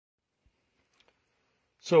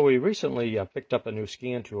So we recently picked up a new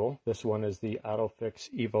scan tool. This one is the Otofix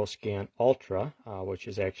EvoScan Ultra, which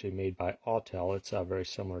is actually made by Autel. It's very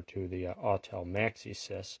similar to the Autel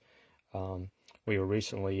MaxiSys. We were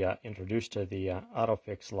recently introduced to the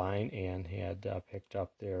Otofix line and had picked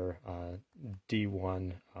up their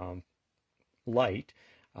D1 Lite,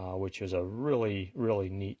 which is a really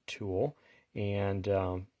neat tool. And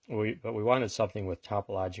we wanted something with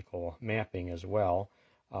topological mapping as well.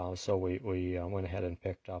 So we went ahead and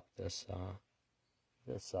picked up this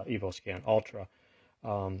EvoScan Ultra.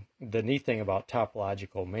 The neat thing about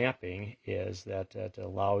topological mapping is that it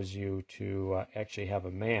allows you to actually have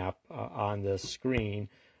a map on the screen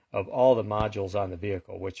of all the modules on the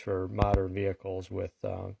vehicle, which for modern vehicles with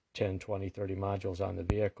 10, 20, 30 modules on the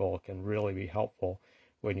vehicle can really be helpful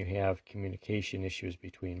when you have communication issues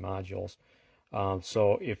between modules.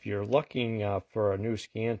 So if you're looking for a new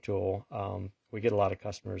scan tool, we get a lot of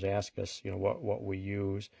customers ask us, what we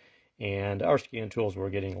use, and our scan tools were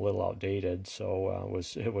getting a little outdated, so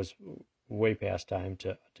it was way past time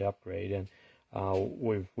to upgrade. And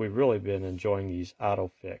we've really been enjoying these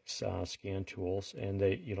Otofix scan tools, and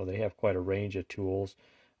they have quite a range of tools,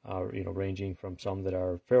 ranging from some that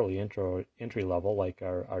are fairly entry level, like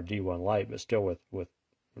our D1 Lite, but still with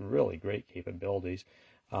really great capabilities,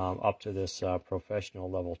 up to this professional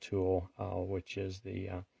level tool, which is the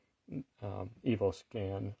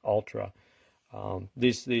EvoScan Ultra.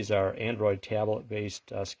 These are Android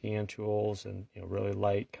tablet-based scan tools, and really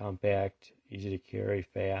light, compact, easy to carry,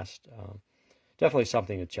 fast. Definitely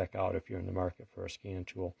something to check out if you're in the market for a scan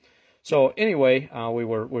tool. So anyway, we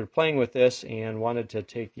were playing with this and wanted to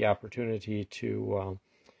take the opportunity to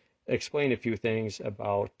explain a few things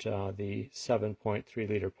about the 7.3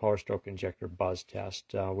 liter Powerstroke injector buzz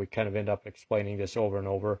test. We kind of end up explaining this over and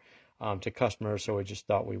over to customers, so we just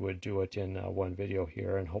thought we would do it in one video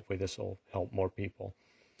here, and hopefully this will help more people.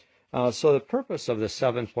 So the purpose of the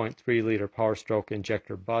 7.3 liter Powerstroke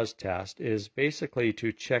injector buzz test is basically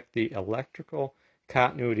to check the electrical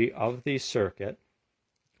continuity of the circuit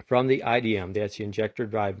from the IDM, that's the injector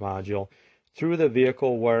drive module, through the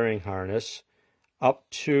vehicle wiring harness, up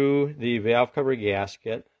to the valve cover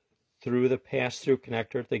gasket, through the pass-through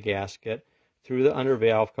connector at the gasket, through the under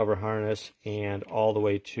valve cover harness, and all the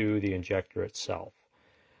way to the injector itself.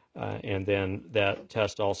 And then that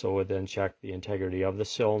test also would then check the integrity of the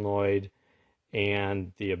solenoid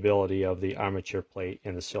and the ability of the armature plate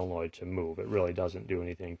in the solenoid to move. It really doesn't do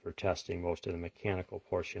anything for testing most of the mechanical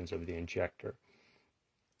portions of the injector.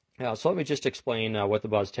 So let me just explain what the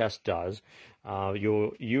buzz test does.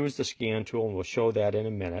 You'll use the scan tool, and we'll show that in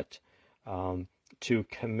a minute, to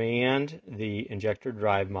command the injector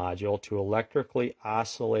drive module to electrically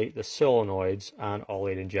oscillate the solenoids on all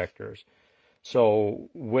 8 injectors.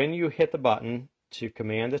 So when you hit the button to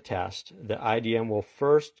command the test, the IDM will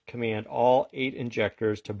first command all 8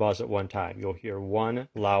 injectors to buzz at one time. You'll hear one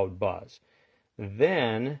loud buzz.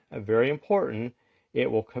 Then, very important,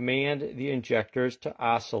 it will command the injectors to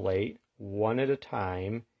oscillate one at a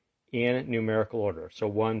time in numerical order. So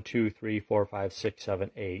 1, 2, 3, 4, 5, 6,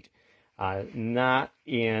 7, 8. Not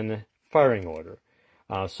in firing order.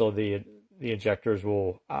 So the injectors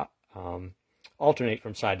will alternate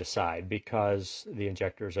from side to side, because the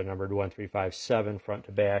injectors are numbered 1, 3, 5, 7 front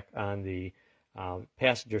to back on the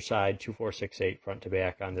passenger side, 2, 4, 6, 8 front to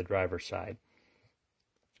back on the driver's side.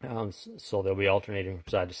 So they'll be alternating from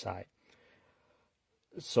side to side.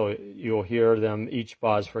 So you'll hear them each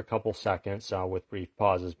buzz for a couple seconds with brief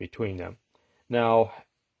pauses between them. Now,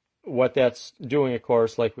 what that's doing, of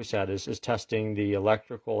course, like we said, is testing the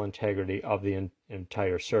electrical integrity of the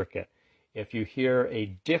entire circuit. If you hear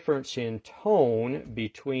a difference in tone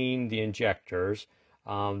between the injectors,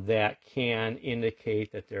 that can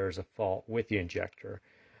indicate that there's a fault with the injector.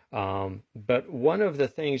 But one of the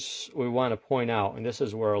things we want to point out, and this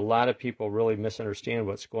is where a lot of people really misunderstand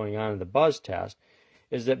what's going on in the buzz test,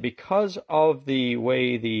 is that because of the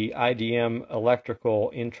way the IDM electrical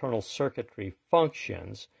internal circuitry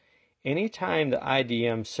functions, anytime the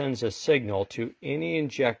IDM sends a signal to any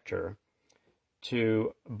injector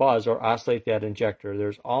to buzz or oscillate that injector,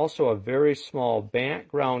 there's also a very small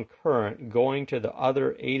background current going to the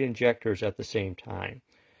other 8 injectors at the same time.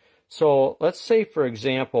 So let's say, for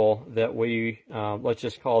example, that we, let's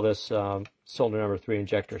just call this cylinder number 3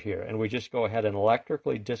 injector here, and we just go ahead and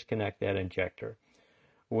electrically disconnect that injector.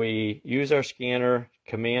 We use our scanner,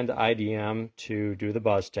 command the IDM to do the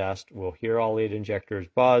buzz test. We'll hear all 8 injectors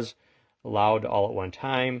buzz loud all at one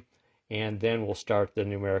time, and then we'll start the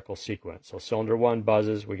numerical sequence. So cylinder 1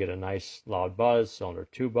 buzzes, we get a nice loud buzz. Cylinder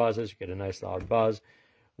 2 buzzes, we get a nice loud buzz.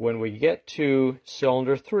 When we get to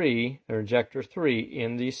cylinder 3, or injector 3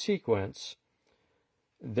 in the sequence,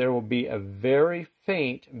 there will be a very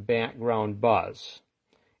faint background buzz.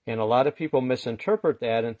 And a lot of people misinterpret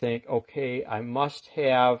that and think, okay, I must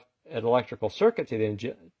have an electrical circuit to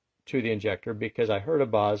the injector because I heard a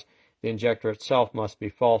buzz. The injector itself must be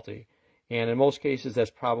faulty. And in most cases, that's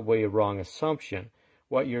probably a wrong assumption.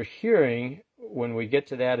 What you're hearing when we get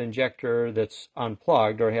to that injector that's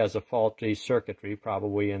unplugged or has a faulty circuitry,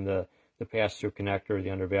 probably in the pass-through connector or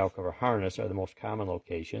the under valve cover harness are the most common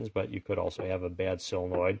locations, but you could also have a bad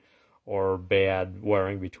solenoid or bad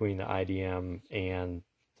wiring between the IDM and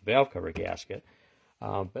the valve cover gasket.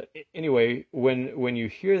 But anyway, when you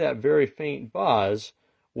hear that very faint buzz,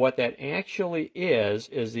 what that actually is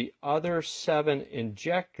the other 7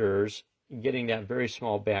 injectors getting that very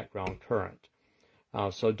small background current.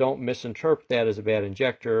 So don't misinterpret that as a bad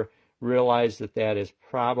injector. Realize that that is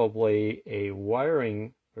probably a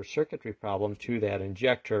wiring or circuitry problem to that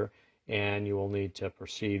injector, and you will need to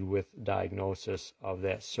proceed with diagnosis of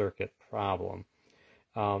that circuit problem.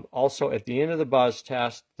 Also, at the end of the buzz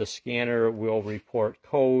test, the scanner will report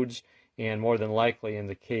codes, and more than likely in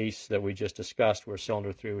the case that we just discussed where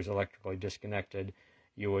cylinder 3 was electrically disconnected,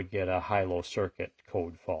 you would get a high-low circuit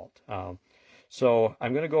code fault. So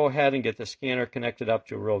I'm going to go ahead and get the scanner connected up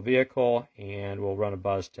to a real vehicle, and we'll run a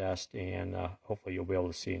buzz test, and hopefully you'll be able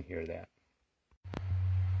to see and hear that.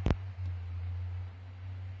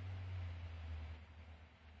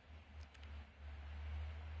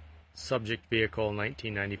 Subject vehicle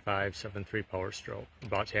 1995 7.3 Powerstroke.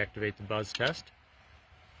 About to activate the buzz test.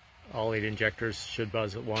 All 8 injectors should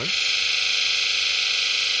buzz at once,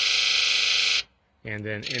 and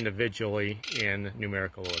then individually in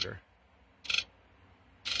numerical order.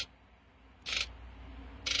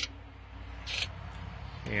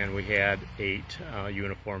 And we had 8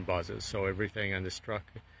 uniform buzzes, so everything on this truck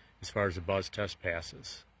as far as the buzz test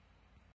passes.